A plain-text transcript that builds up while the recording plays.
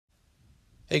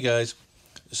Hey guys,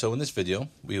 so in this video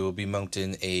we will be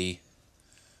mounting a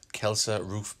Kelsa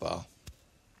roof bar.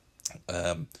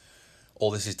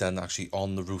 All this is done actually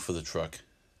on the roof of the truck,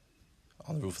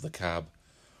 on the roof of the cab,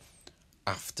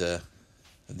 after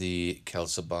the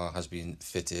Kelsa bar has been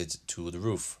fitted to the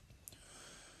roof.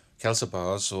 Kelsa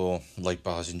bars, or light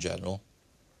bars in general,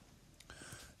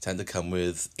 tend to come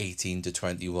with 18 to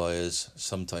 20 wires,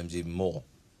 sometimes even more.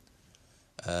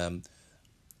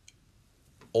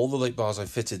 All the light bars I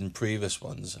fitted in previous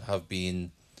ones have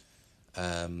been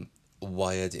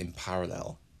wired in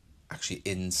parallel, actually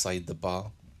inside the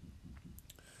bar.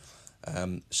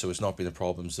 So it's not been a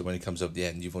problem. So when it comes out the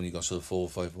end, you've only got sort of 4 or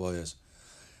 5 wires.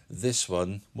 This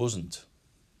one wasn't.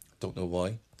 Don't know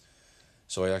why.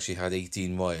 So I actually had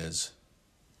 18 wires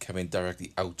coming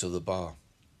directly out of the bar.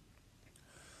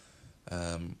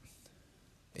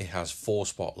 It has 4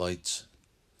 spotlights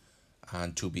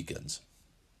and 2 beacons.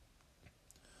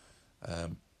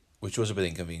 Which was a bit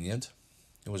inconvenient.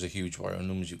 It was a huge wire on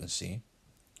them, as you can see.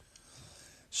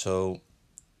 So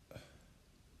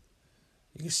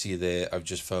you can see there, I've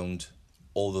just found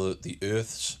all the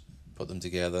earths, put them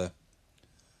together,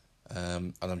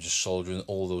 and I'm just soldering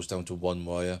all those down to 1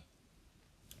 wire.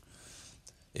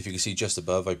 If you can see just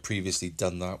above, I've previously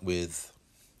done that with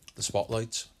the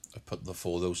spotlights. I put the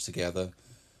 4 of those together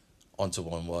onto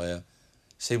 1 wire.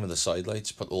 Same with the side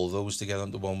lights, put all those together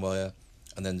onto 1 wire.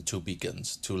 And then the 2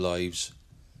 beacons, 2 lives,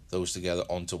 those together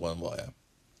onto 1 wire.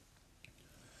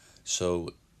 So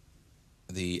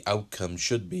the outcome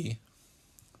should be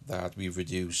that we've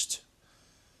reduced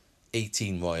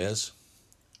 18 wires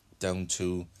down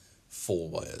to 4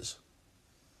 wires.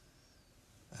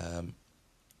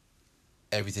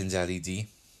 Everything's LED,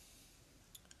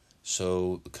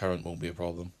 so the current won't be a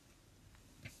problem.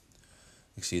 You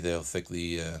can see there how thick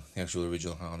the actual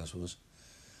original harness was.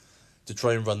 To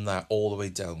try and run that all the way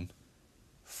down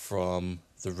from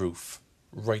the roof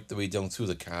right the way down through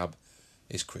the cab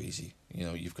is crazy. You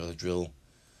know, you've got to drill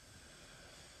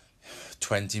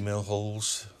 20mm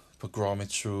holes, put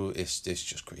grommets through. It's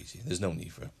just crazy. There's no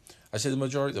need for it. I say the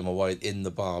majority of them are wired in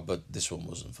the bar, but this one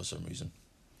wasn't for some reason.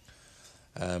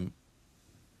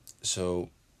 So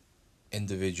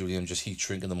individually I'm just heat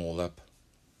shrinking them all up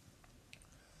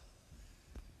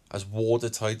as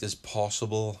watertight as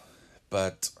possible,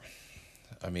 but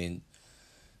I mean,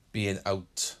 being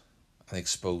out and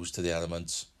exposed to the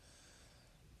elements,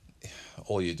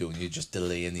 all you're doing, you're just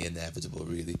delaying the inevitable,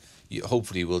 really. You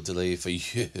hopefully will delay it for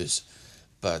years,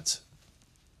 but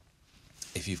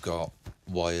if you've got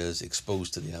wires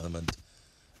exposed to the element,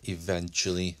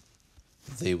 eventually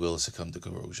they will succumb to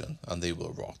corrosion and they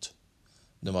will rot,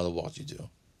 no matter what you do.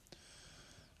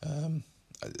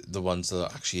 The ones that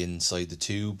are actually inside the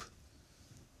tube,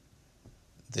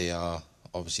 they are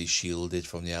obviously shielded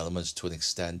from the elements to an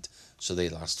extent, so they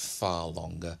last far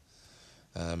longer,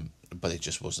 but it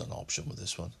just wasn't an option with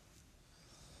this one.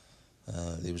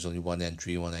 There was only 1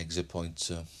 entry, 1 exit point,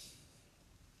 so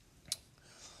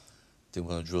didn't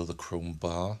want to drill the chrome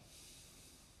bar,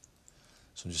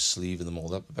 so I'm just sleeving them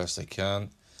all up the best I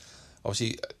can.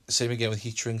 Obviously, same again with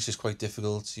heat shrinks, is quite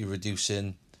difficult. You're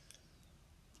reducing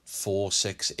 4,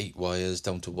 6, 8 wires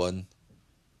down to 1.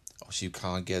 Obviously you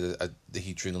can't get the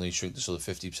heat shrink only shrink to sort of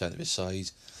 50% of its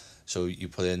size, so you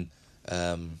put in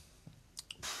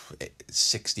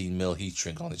 16mm heat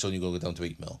shrink on it. It's only going to go down to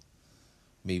 8mm,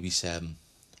 maybe 7,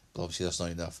 but obviously that's not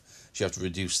enough. So you have to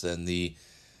reduce then the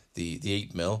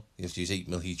 8mm. You have to use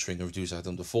 8mm heat shrink and reduce that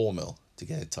down to 4mm to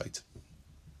get it tight.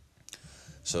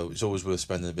 So it's always worth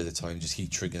spending a bit of time just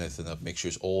heat shrinking everything up, make sure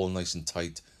it's all nice and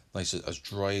tight, nice, as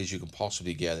dry as you can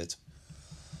possibly get it.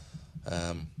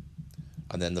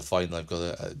 And then the final, I've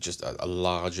got just a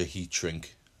larger heat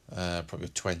shrink, probably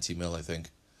 20mm, I think.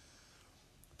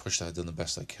 Push that down the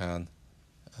best I can.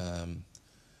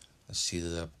 Let's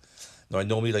seal it up. Now I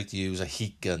normally like to use a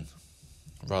heat gun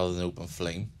rather than open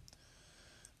flame,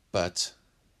 but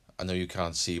I know you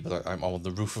can't see, but I'm on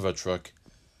the roof of a truck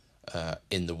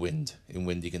in the wind, in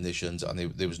windy conditions, and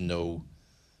there was no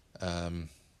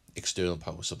external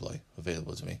power supply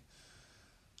available to me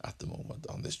at the moment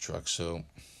on this truck, so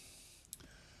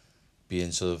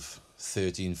being sort of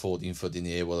 13, 14 foot in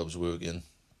the air while I was working,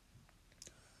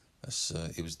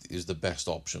 it was the best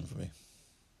option for me.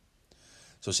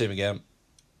 So same again,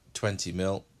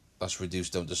 20mm, that's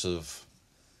reduced down to sort of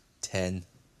 10,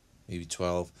 maybe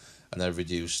 12, and I've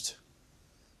reduced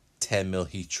 10mm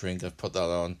heat shrink. I've put that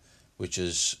on, which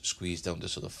is squeezed down to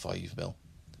sort of 5mm.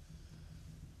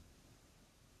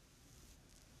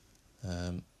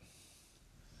 And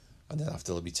then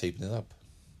after I'll be taping it up,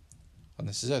 and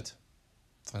this is it.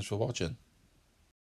 Thanks for watching.